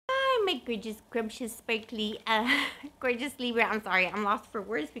my gorgeous, scrumptious, sparkly, gorgeous Libra. I'm sorry, I'm lost for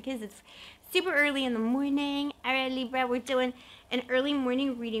words because it's super early in the morning. All right, Libra, we're doing an early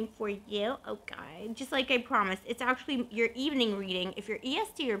morning reading for you. Okay, just like I promised. It's actually your evening reading if you're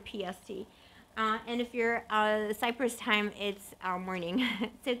EST or PST. And if you're Cyprus time, it's morning.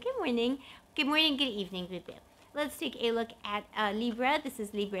 So good morning, good evening, Libra. Let's take a look at Libra. This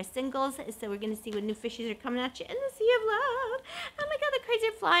is Libra singles. So we're going to see what new fishes are coming at you in the sea of love. Oh my God, the cards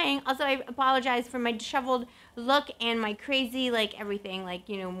are flying. Also, I apologize for my disheveled look and my crazy, like everything, like,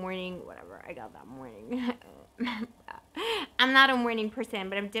 you know, morning, whatever I got that morning. I'm not a morning person,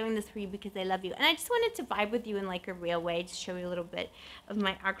 but I'm doing this for you because I love you. And I just wanted to vibe with you in like a real way, to show you a little bit of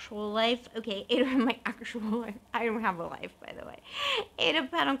my actual life. Okay, my actual life. I don't have a life, by the way. 8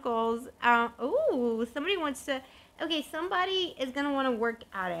 of Pentacles. Oh, somebody wants to... Okay, somebody is going to want to work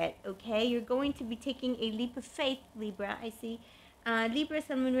at it, okay? You're going to be taking a leap of faith, Libra. I see. Libra,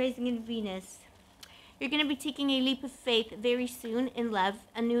 Sun, Moon, Rising in Venus. You're going to be taking a leap of faith very soon in love.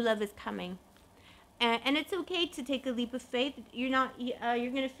 A new love is coming. And it's okay to take a leap of faith. You're not,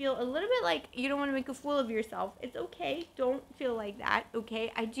 you're going to feel a little bit like you don't want to make a fool of yourself. It's okay. Don't feel like that,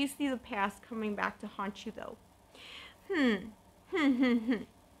 okay? I do see the past coming back to haunt you, though.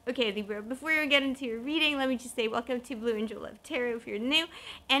 Okay, Libra, before we get into your reading, let me just say welcome to Blue Angel Love Tarot if you're new.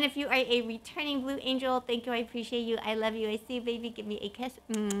 And if you are a returning Blue Angel, thank you. I appreciate you. I love you. I see you, baby. Give me a kiss.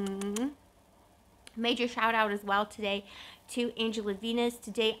 Major shout out as well today to Angel of Venus.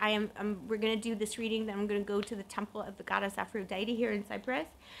 Today we're going to do this reading, then I'm going to go to the temple of the goddess Aphrodite here in Cyprus.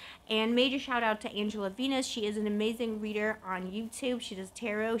 And major shout out to Angel of Venus. She is an amazing reader on YouTube. She does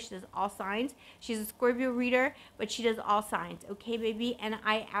tarot. She does all signs. She's a Scorpio reader, but she does all signs. Okay, baby? And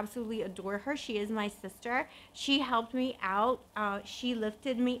I absolutely adore her. She is my sister. She helped me out. She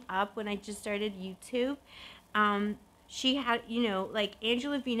lifted me up when I just started YouTube. She had, you know, like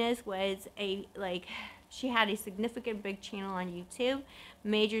Angela Venus was she had a significant big channel on YouTube,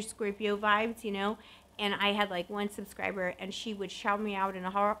 major Scorpio vibes, you know, and I had like 1 subscriber, and she would shout me out in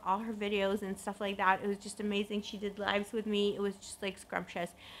all her videos and stuff like that. It was just amazing. She did lives with me. It was just like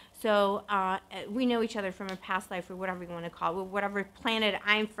scrumptious. So we know each other from a past life, or whatever you want to call it, whatever planet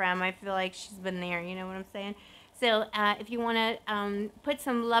I'm from. I feel like she's been there, you know what I'm saying? So if you want to put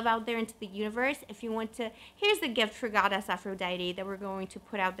some love out there into the universe, if you want to, here's the gift for Goddess Aphrodite that we're going to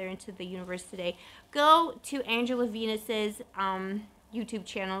put out there into the universe today. Go to Angela Venus's YouTube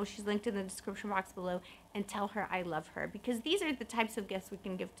channel. She's linked in the description box below, and tell her I love her, because these are the types of gifts we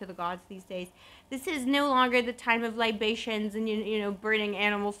can give to the gods these days. This is no longer the time of libations and, you know, burning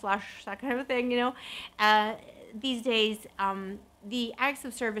animal flesh, that kind of thing, you know. These days, the acts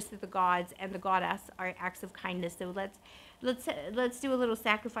of service to the gods and the goddess are acts of kindness. So let's do a little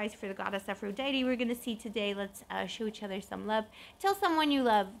sacrifice for the goddess Aphrodite. We're going to see today. Let's show each other some love. Tell someone you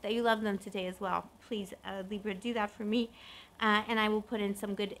love that you love them today as well. Please, Libra, do that for me. And I will put in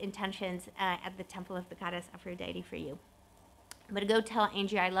some good intentions at the temple of the goddess Aphrodite for you. But go tell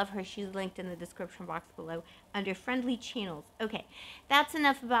Angie I love her. She's linked in the description box below under friendly channels. Okay, that's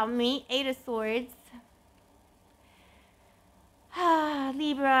enough about me. 8 of Swords.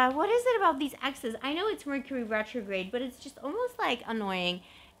 Libra, what is it about these exes? I know it's Mercury retrograde, but it's just almost like annoying.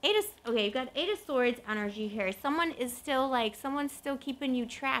 Okay, you've got 8 of Swords energy here. Someone is still like, someone's still keeping you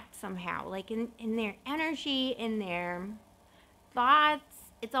trapped somehow, like in their energy, in their thoughts.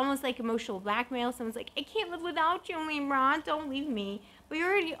 It's almost like emotional blackmail. Someone's like, I can't live without you, Libra. Don't leave me. But you're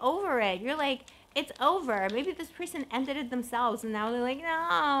already over it. You're like, it's over. Maybe this person ended it themselves, and now they're like, no,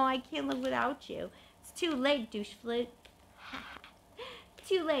 I can't live without you. It's too late, douche flute.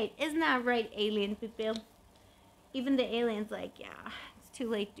 Too late. Isn't that right, alien people? Even the aliens like, yeah, it's too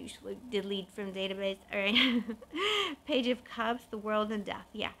late, douche flute. Delete from database. All right. Page of Cups, the world and death.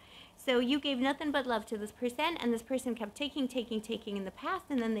 Yeah. So you gave nothing but love to this person, and this person kept taking in the past,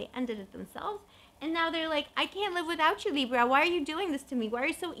 and then they ended it themselves. And now they're like, I can't live without you, Libra. Why are you doing this to me? Why are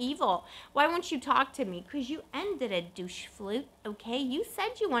you so evil? Why won't you talk to me? Because you ended it, douche flute, okay? You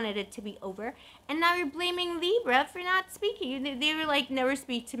said you wanted it to be over, and now you're blaming Libra for not speaking. They were like, never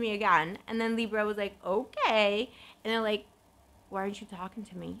speak to me again. And then Libra was like, okay. And they're like, why aren't you talking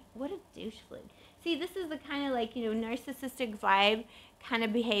to me? What a douche flute. See, this is the kind of like, you know, narcissistic vibe kind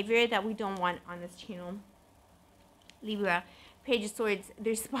of behavior that we don't want on this channel. Libra. Page of Swords,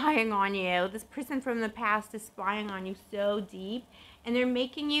 they're spying on you. This person from the past is spying on you so deep, and they're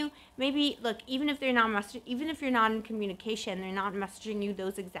making you, maybe, look, even if they're not even if you're not in communication, they're not messaging you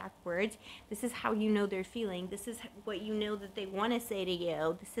those exact words. This is how you know they're feeling. This is what you know that they want to say to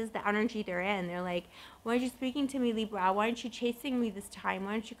you. This is the energy they're in. They're like, why aren't you speaking to me, Libra? Why aren't you chasing me this time?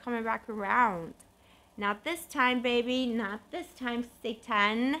 Why aren't you coming back around? Not this time, baby. Not this time,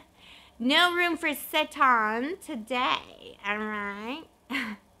 Satan. No room for Satan today, alright?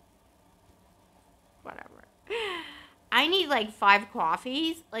 Whatever. I need like 5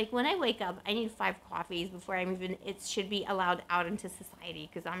 coffees. Like when I wake up, I need 5 coffees before I'm even, it should be allowed out into society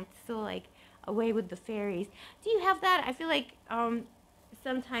because I'm still like away with the fairies. Do you have that? I feel like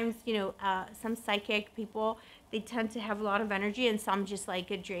sometimes, you know, some psychic people, they tend to have a lot of energy and some just like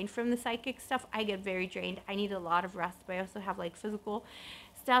get drained from the psychic stuff. I get very drained. I need a lot of rest, but I also have like physical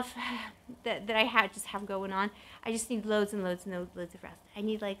stuff that I just have going on. I just need loads and loads and loads of rest. I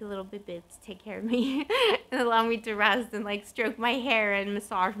need like a little bit to take care of me and allow me to rest and like stroke my hair and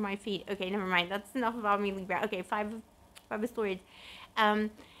massage my feet. Okay, never mind. That's enough about me, Libra. Okay, five of swords.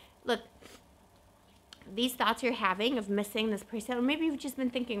 Look, these thoughts you're having of missing this person, or maybe you've just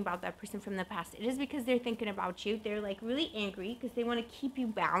been thinking about that person from the past. It is because they're thinking about you. They're like really angry because they want to keep you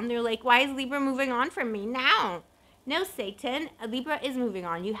bound. They're like, why is Libra moving on from me now? No, Satan. Libra is moving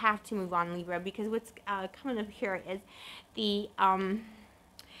on. You have to move on, Libra, because what's coming up here is the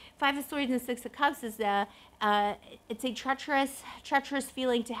 5 of Swords and 6 of Cups is it's a treacherous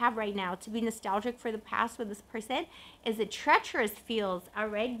feeling to have right now. To be nostalgic for the past with this person is a treacherous feels, all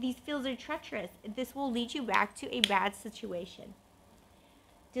right? These feels are treacherous. This will lead you back to a bad situation.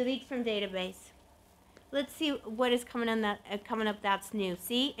 Delete from database. Let's see what is coming up that's new.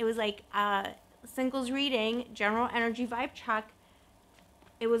 See, it was like singles reading, general energy vibe check.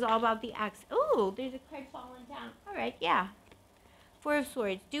 It was all about the ex. Oh, there's a card falling down. All right, yeah. 4 of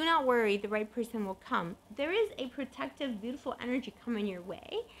Swords. Do not worry, the right person will come. There is a protective, beautiful energy coming your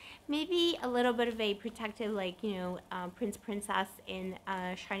way. Maybe a little bit of a protective, like, you know, prince, princess in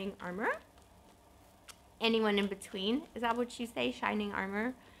shining armor. Anyone in between. Is that what you say? Shining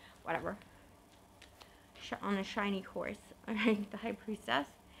armor? Whatever. On a shiny horse. All right, the High Priestess.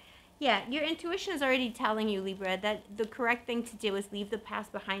 Yeah, your intuition is already telling you, Libra, that the correct thing to do is leave the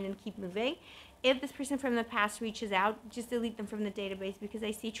past behind and keep moving. If this person from the past reaches out, just delete them from the database because I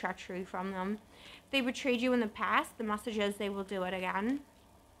see treachery from them. If they betrayed you in the past, the message is they will do it again.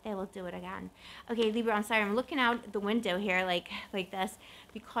 They will do it again. Okay, Libra, I'm sorry. I'm looking out the window here like this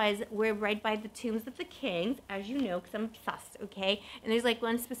because we're right by the tombs of the kings, as you know, because I'm obsessed, okay? And there's like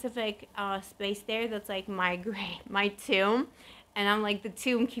one specific space there that's like my tomb. And I'm like the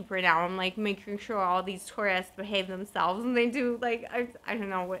tomb keeper now. I'm like making sure all these tourists behave themselves, and they do. Like I don't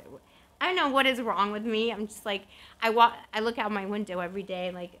know what is wrong with me. I'm just like I look out my window every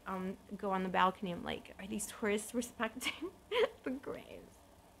day, like go on the balcony. I'm like, are these tourists respecting the graves?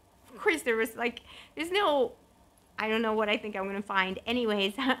 Of course there was like there's no. I don't know what I think I'm gonna find.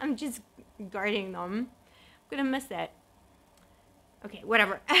 Anyways, I'm just guarding them. I'm gonna miss it. Okay,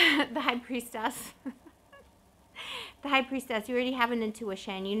 whatever. The High Priestess. The High Priestess, you already have an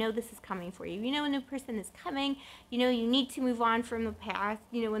intuition. You know this is coming for you. You know a new person is coming. You know you need to move on from the past.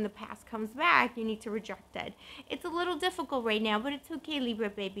 You know when the past comes back, you need to reject it. It's a little difficult right now, but it's okay, Libra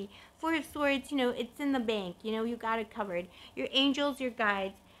baby. 4 of Swords, you know, it's in the bank. You know, you got it covered. Your angels, your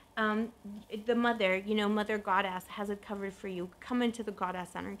guides, the mother, you know, mother goddess has it covered for you. Come into the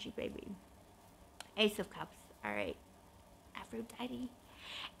goddess energy, baby. Ace of Cups. All right. Aphrodite.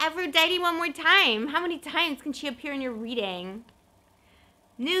 Aphrodite one more time. How many times can she appear in your reading?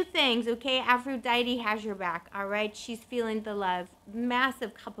 New things, okay? Aphrodite has your back, all right? She's feeling the love.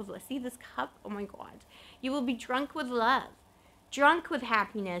 Massive cup of love. See this cup? Oh, my God. You will be drunk with love. Drunk with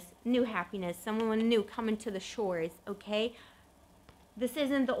happiness. New happiness. Someone new coming to the shores, okay? This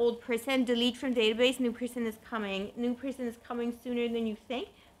isn't the old person. Delete from database. New person is coming. New person is coming sooner than you think.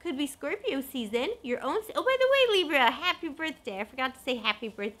 Could be Scorpio season, your own. Oh, by the way, Libra, happy birthday. I forgot to say happy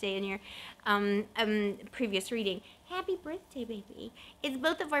birthday in your previous reading. Happy birthday, baby. It's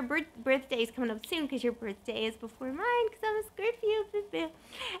both of our birthdays coming up soon because your birthday is before mine because I'm a Scorpio.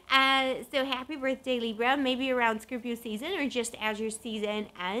 So happy birthday, Libra. Maybe around Scorpio season or just as your season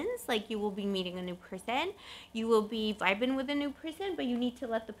ends, like you will be meeting a new person. You will be vibing with a new person, but you need to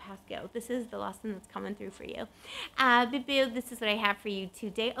let the past go. This is the lesson that's coming through for you. This is what I have for you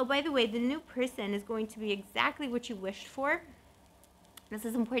today. Oh, by the way, the new person is going to be exactly what you wished for. This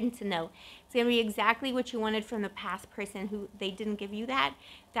is important to know. It's going to be exactly what you wanted from the past person who they didn't give you that.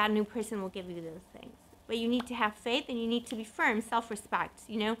 That new person will give you those things. But you need to have faith and you need to be firm, self-respect.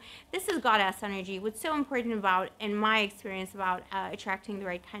 You know, this is goddess energy. What's so important about, in my experience, about attracting the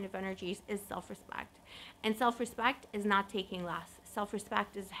right kind of energies is self-respect. And self-respect is not taking less.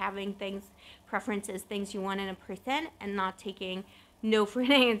 Self-respect is having things, preferences, things you want in a person and not taking no for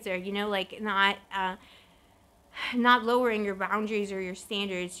an answer. You know, like not... not lowering your boundaries or your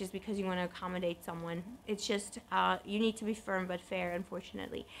standards just because you want to accommodate someone. It's just you need to be firm but fair,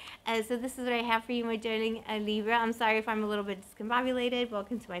 unfortunately. So this is what I have for you, my darling Libra. I'm sorry if I'm a little bit discombobulated.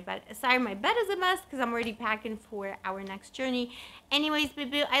 Welcome to my bed. Sorry, my bed is a mess because I'm already packing for our next journey. Anyways,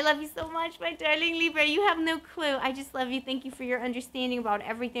 boo-boo, I love you so much, my darling Libra. You have no clue. I just love you. Thank you for your understanding about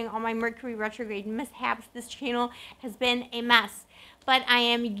everything. All my Mercury retrograde mishaps. This channel has been a mess. But I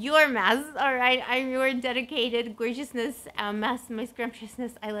am your mess, all right? I'm your dedicated gorgeousness mess, my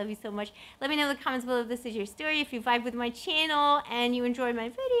scrumptiousness. I love you so much. Let me know in the comments below if this is your story. If you vibe with my channel and you enjoy my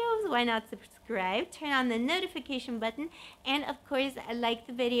videos, why not subscribe? Turn on the notification button. And, of course, like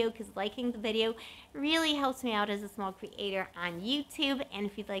the video because liking the video really helps me out as a small creator on YouTube. And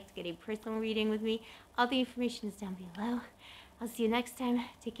if you'd like to get a personal reading with me, all the information is down below. I'll see you next time.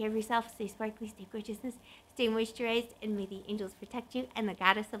 Take care of yourself. Stay sparkly, stay gorgeousness, stay moisturized, and may the angels protect you and the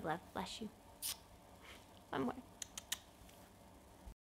goddess of love bless you. One more.